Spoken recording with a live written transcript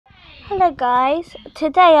Hello guys,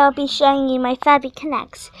 today I'll be showing you my Furby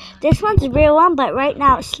Connects. This one's a real one, but right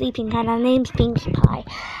now it's sleeping and her name's Pinkie Pie.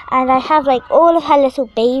 And I have like all of her little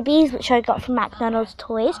babies, which I got from McDonald's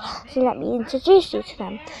Toys, so let me introduce you to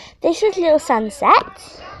them. This is Little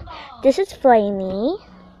Sunset, this is Flamey,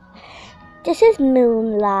 this is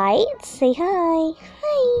Moonlight, say hi,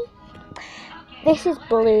 hi. This is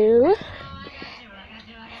Blue,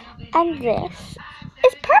 and this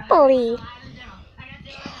is Purpley.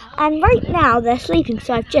 And right now they're sleeping,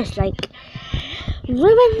 so I've just ruined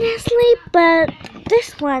their sleep, but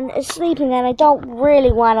this one is sleeping and I don't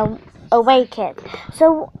really want to awake it.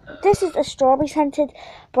 So this is a strawberry scented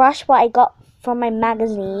brush what I got from my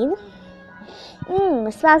magazine.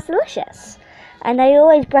 It smells delicious. And I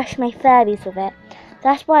always brush my Furbies with it.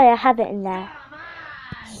 That's why I have it in there.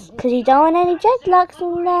 Because you don't want any dreadlocks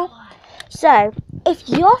in there. So, if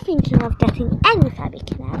you're thinking of getting any Furby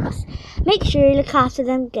Connects, make sure you look after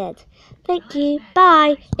them good. Thank you.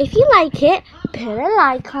 Bye. If you like it, put a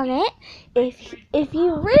like on it. If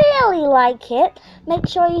you really like it, make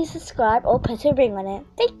sure you subscribe or put a ring on it.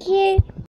 Thank you.